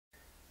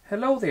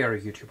Hello there,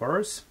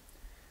 YouTubers.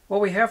 What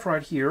we have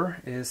right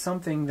here is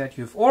something that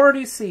you've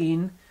already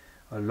seen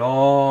a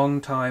long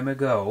time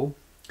ago.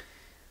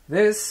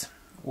 This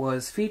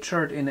was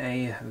featured in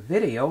a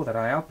video that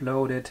I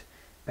uploaded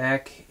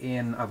back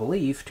in, I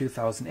believe,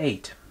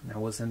 2008. It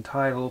was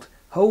entitled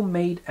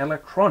Homemade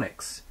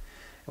Electronics.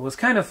 It was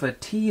kind of a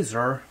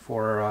teaser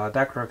for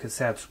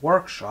DrCassette's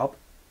workshop.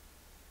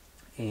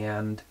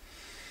 And,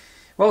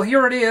 well,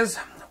 here it is,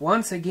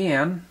 once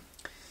again.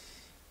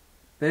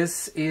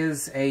 This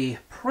is a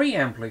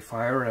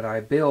preamplifier that I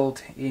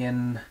built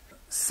in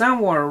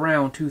somewhere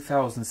around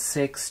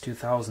 2006,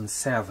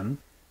 2007.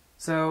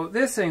 So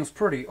this thing's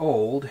pretty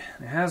old.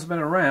 It has been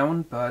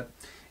around, but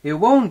it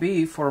won't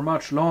be for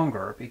much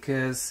longer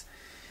because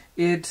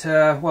it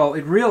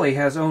really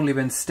has only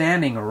been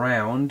standing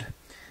around.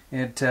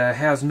 It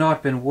has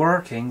not been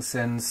working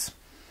since,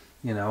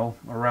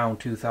 around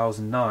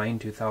 2009,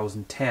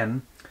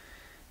 2010.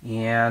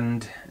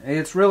 And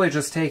it's really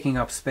just taking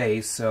up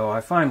space, so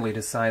I finally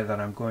decided that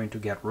I'm going to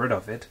get rid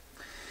of it.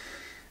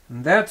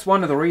 And that's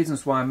one of the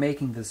reasons why I'm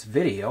making this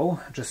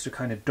video, just to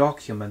kind of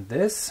document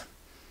this,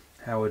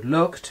 how it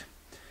looked.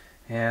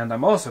 And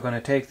I'm also going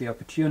to take the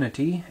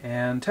opportunity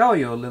and tell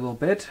you a little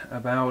bit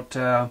about,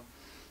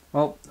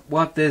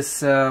 what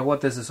this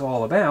is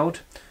all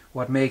about,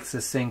 what makes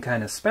this thing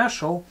kind of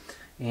special,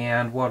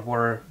 and what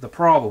were the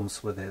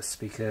problems with this,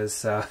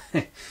 because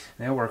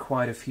there were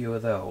quite a few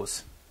of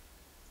those.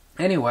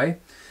 Anyway,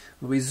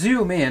 when we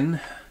zoom in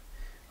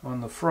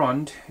on the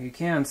front, you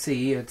can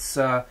see it's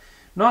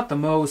not the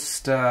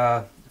most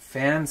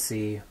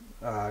fancy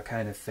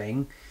kind of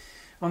thing.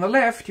 On the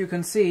left, you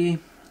can see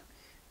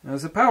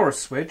there's a power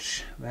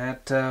switch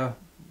that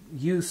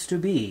used to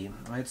be.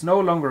 It's no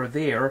longer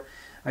there.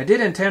 I did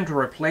intend to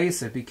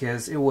replace it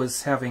because it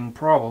was having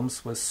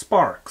problems with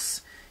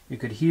sparks. You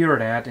could hear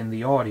that in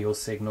the audio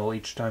signal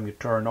each time you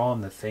turn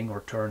on the thing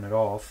or turn it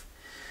off.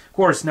 Of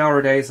course,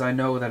 nowadays I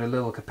know that a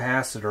little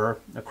capacitor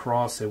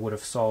across it would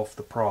have solved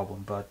the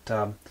problem, but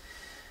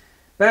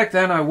back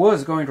then I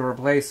was going to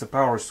replace the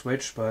power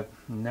switch, but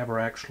never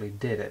actually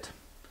did it.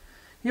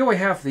 Here we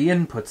have the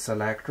input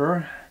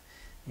selector,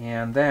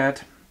 and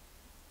that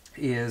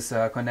is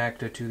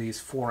connected to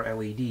these 4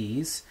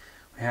 LEDs.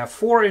 We have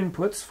 4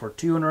 inputs for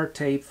tuner,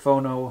 tape,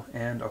 phono,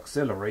 and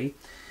auxiliary.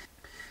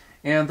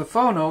 And the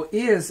phono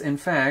is, in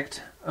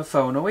fact, a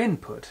phono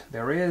input.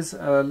 There is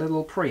a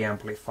little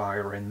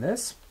preamplifier in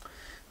this.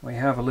 We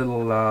have a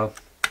little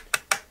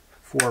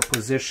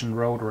 4-position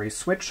rotary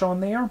switch on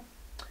there.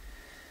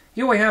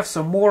 Here we have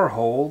some more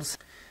holes.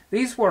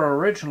 These were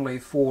originally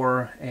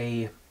for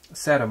a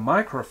set of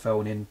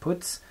microphone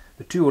inputs.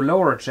 The 2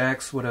 lower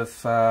jacks would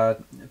have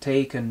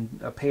taken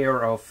a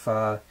pair of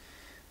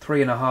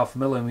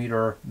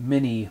 3.5mm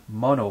mini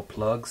mono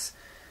plugs.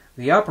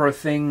 The upper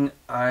thing,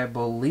 I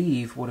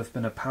believe, would have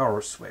been a power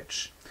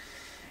switch.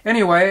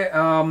 Anyway,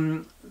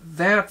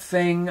 that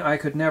thing I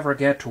could never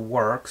get to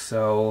work,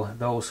 so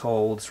those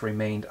holes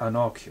remained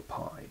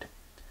unoccupied.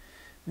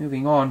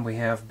 Moving on, we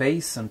have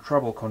bass and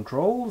treble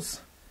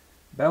controls,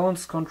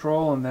 balance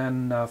control, and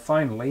then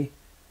finally,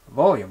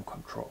 volume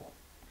control.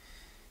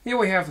 Here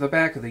we have the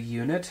back of the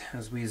unit.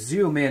 As we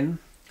zoom in,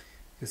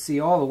 you see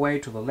all the way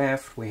to the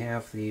left we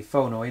have the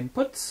phono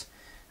inputs.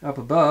 Up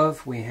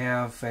above we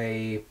have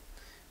a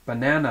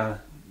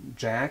banana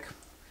jack,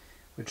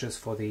 which is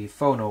for the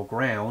phono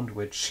ground,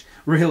 which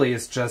really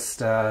is just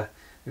a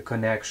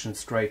connection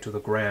straight to the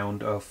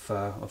ground of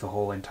the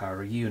whole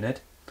entire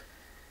unit.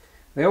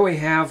 There we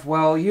have,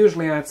 well,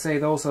 usually I'd say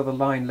those are the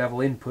line level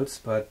inputs,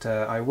 but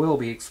I will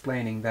be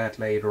explaining that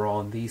later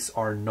on. These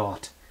are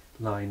not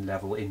line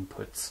level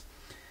inputs.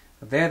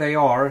 There they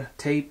are,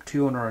 tape,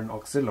 tuner, and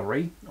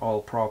auxiliary,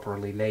 all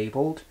properly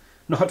labeled.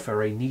 Not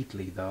very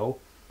neatly, though.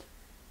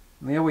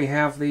 And there we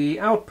have the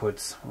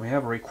outputs. We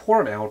have a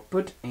record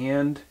output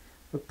and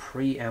the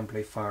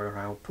preamplifier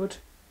output.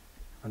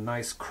 A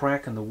nice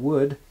crack in the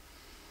wood.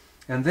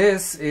 And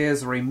this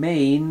is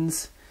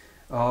remains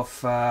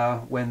of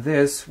when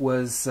this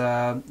was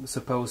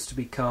supposed to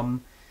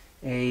become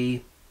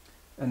an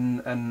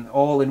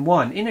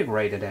all-in-one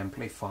integrated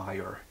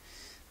amplifier.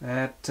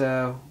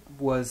 That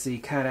was the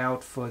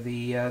cutout for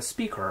the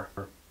speaker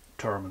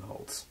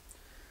terminals.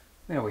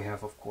 There we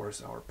have, of course,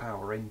 our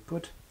power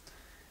input.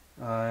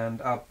 And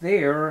up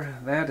there,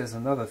 that is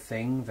another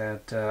thing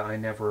that I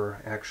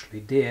never actually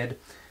did.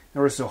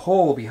 There was a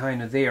hole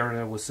behind it there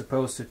that was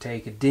supposed to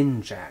take a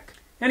DIN jack.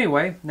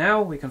 Anyway,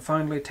 now we can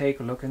finally take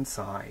a look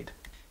inside.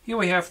 Here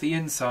we have the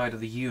inside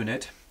of the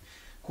unit.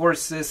 Of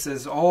course, this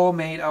is all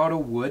made out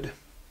of wood.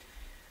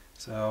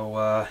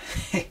 So,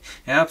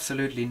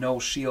 absolutely no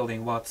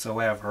shielding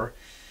whatsoever.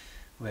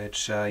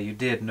 Which you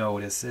did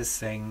notice, this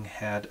thing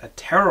had a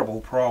terrible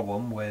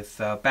problem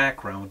with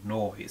background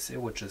noise. It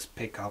would just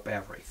pick up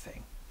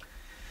everything.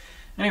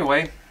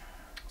 Anyway,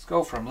 let's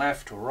go from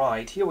left to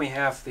right. Here we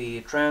have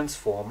the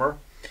transformer.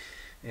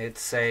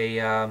 It's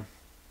a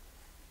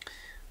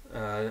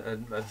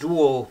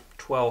dual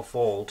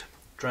 12-volt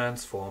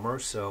transformer,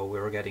 so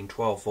we're getting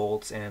 12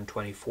 volts and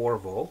 24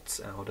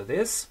 volts out of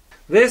this.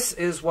 This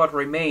is what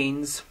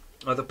remains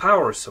the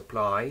power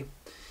supply.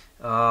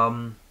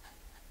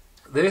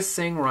 This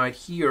thing right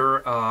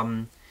here,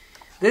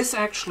 this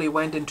actually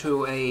went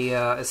into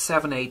a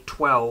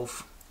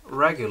 7812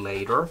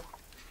 regulator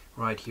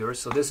right here.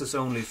 So this is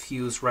only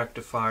fuse,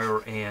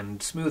 rectifier,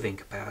 and smoothing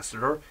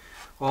capacitor,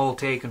 all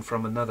taken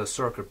from another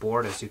circuit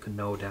board, as you can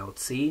no doubt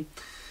see.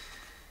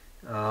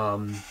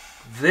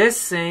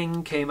 This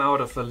thing came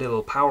out of a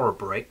little power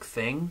brick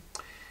thing,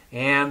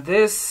 and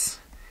this,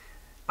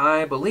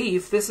 I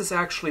believe, this is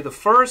actually the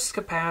first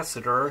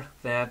capacitor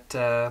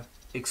that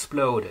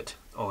exploded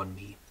on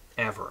me,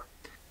 ever.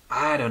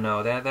 I don't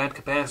know, that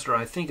capacitor,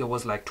 I think it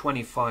was like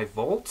 25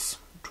 volts,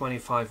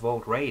 25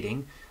 volt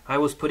rating. I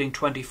was putting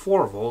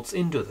 24 volts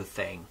into the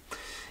thing.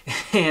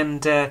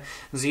 And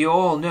as you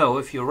all know,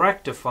 if you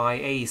rectify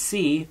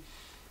AC,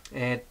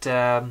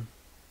 the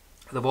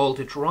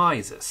voltage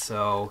rises.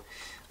 So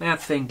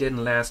that thing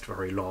didn't last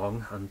very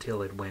long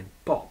until it went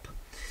pop.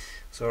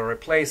 So I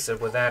replaced it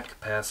with that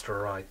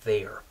capacitor right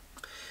there.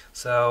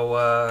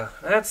 So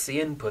that's the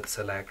input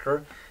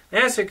selector.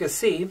 As you can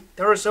see,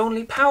 there is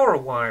only power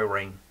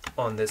wiring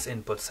on this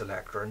input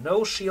selector,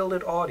 no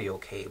shielded audio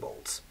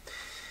cables.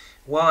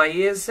 Why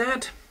is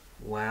that?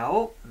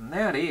 Well,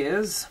 that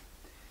is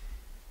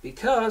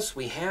because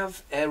we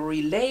have a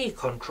relay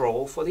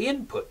control for the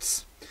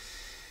inputs.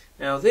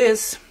 Now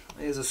this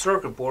is a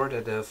circuit board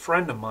that a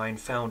friend of mine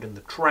found in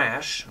the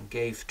trash and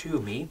gave to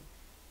me.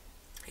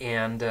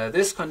 And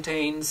this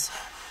contains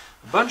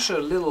a bunch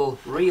of little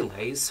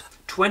relays,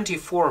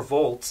 24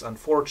 volts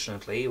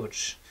unfortunately,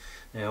 which,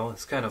 you know,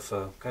 it's kind of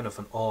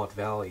an odd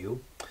value.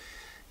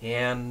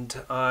 And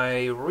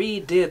I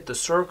redid the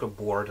circuit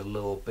board a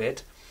little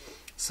bit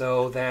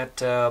so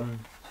that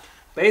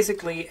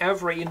basically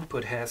every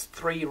input has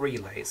 3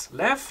 relays,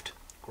 left,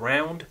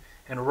 ground,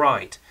 and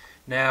right.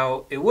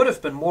 Now, it would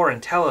have been more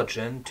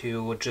intelligent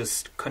to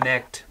just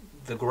connect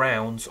the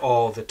grounds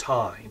all the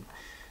time.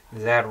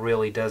 That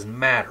really doesn't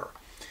matter,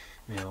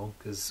 you know,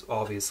 because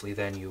obviously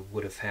then you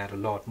would have had a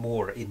lot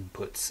more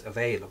inputs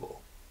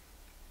available.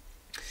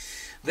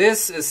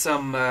 This is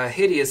some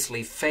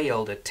hideously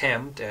failed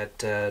attempt at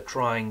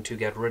trying to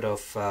get rid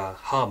of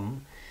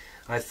hum.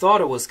 I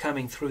thought it was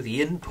coming through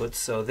the inputs,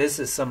 so this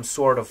is some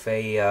sort of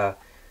a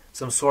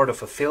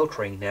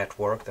filtering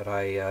network that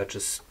I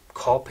just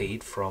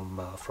copied from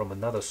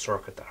another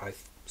circuit that I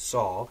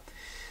saw,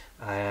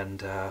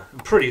 and I'm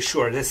pretty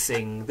sure this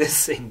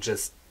thing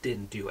just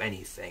didn't do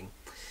anything.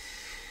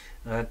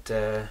 But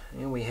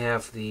here we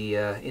have the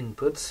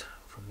inputs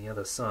from the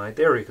other side.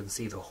 There you can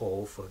see the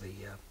hole for the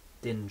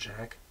DIN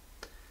jack.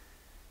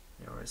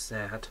 There is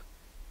that.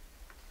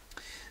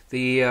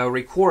 The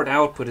record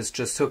output is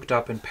just hooked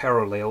up in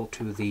parallel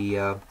to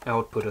the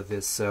output of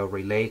this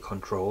relay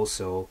control,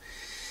 so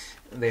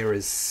there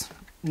is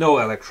no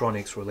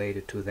electronics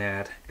related to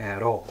that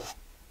at all.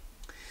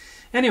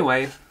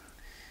 Anyway,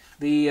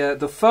 the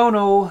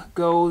phono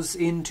goes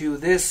into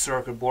this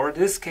circuit board.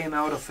 This came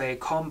out of a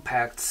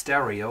compact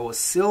stereo, a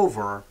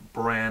silver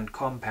brand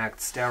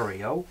compact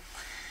stereo.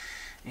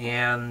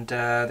 And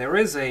there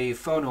is a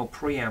phono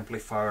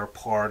preamplifier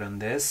part in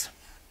this,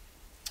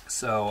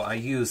 so I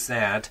use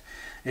that.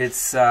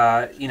 It's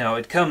you know,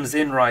 it comes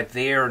in right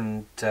there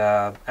and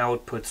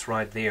outputs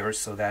right there,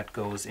 so that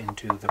goes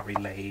into the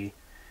relay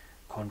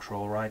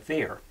control right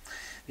there.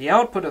 The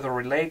output of the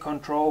relay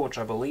control, which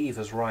I believe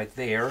is right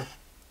there,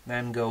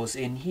 then goes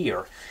in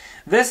here.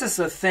 This is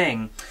the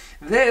thing.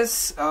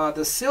 This,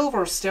 the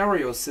silver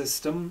stereo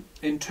system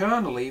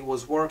internally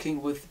was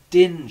working with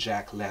DIN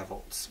jack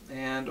levels.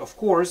 And of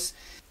course,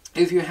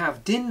 if you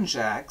have DIN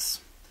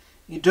jacks,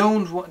 you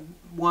don't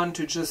want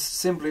to just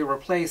simply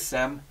replace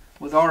them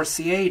with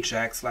RCA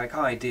jacks like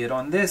I did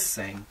on this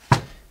thing,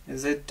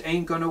 as it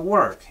ain't gonna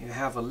work. You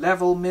have a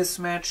level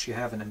mismatch, you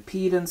have an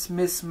impedance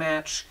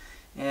mismatch,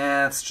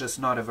 and it's just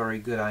not a very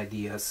good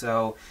idea.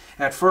 So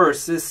at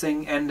first this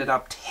thing ended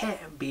up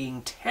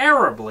being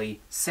terribly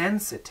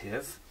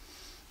sensitive.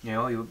 You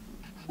know, you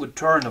would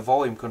turn the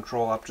volume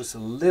control up just a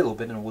little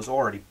bit and it was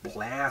already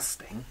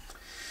blasting.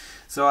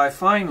 So I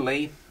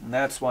finally, and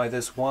that's why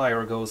this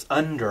wire goes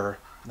under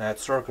that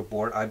circuit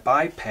board, I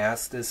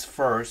bypassed this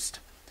first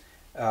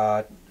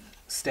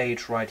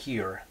stage right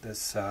here.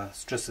 This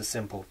is just a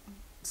simple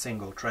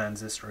single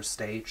transistor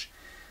stage.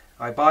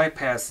 I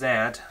bypassed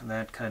that, and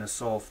that kind of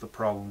solved the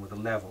problem with the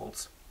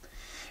levels.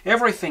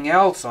 Everything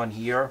else on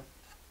here,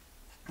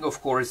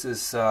 of course,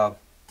 is,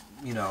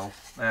 you know,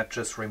 that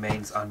just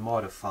remains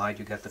unmodified.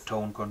 You get the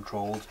tone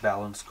controls,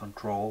 balance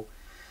control.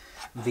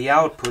 The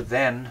output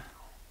then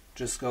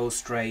just goes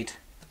straight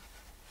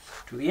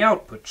to the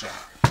output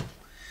jack.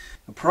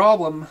 The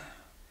problem,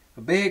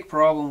 the big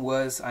problem,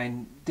 was I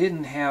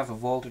didn't have a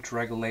voltage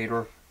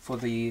regulator for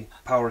the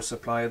power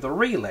supply of the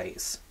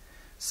relays.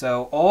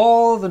 So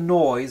all the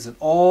noise and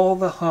all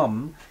the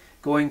hum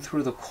going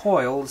through the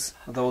coils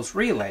of those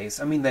relays,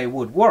 I mean, they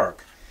would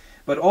work,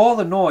 but all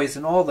the noise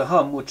and all the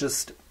hum would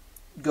just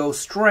go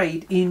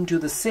straight into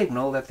the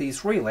signal that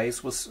these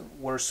relays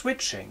were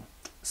switching.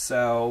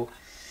 So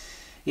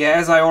Yeah,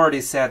 as I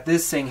already said,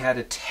 this thing had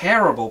a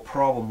terrible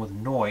problem with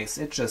noise.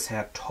 It just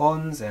had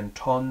tons and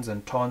tons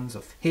and tons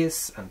of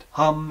hiss and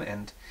hum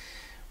and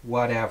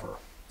whatever.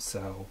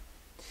 So,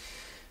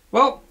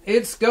 well,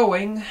 it's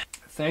going.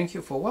 Thank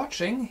you for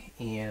watching,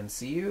 and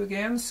see you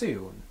again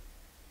soon.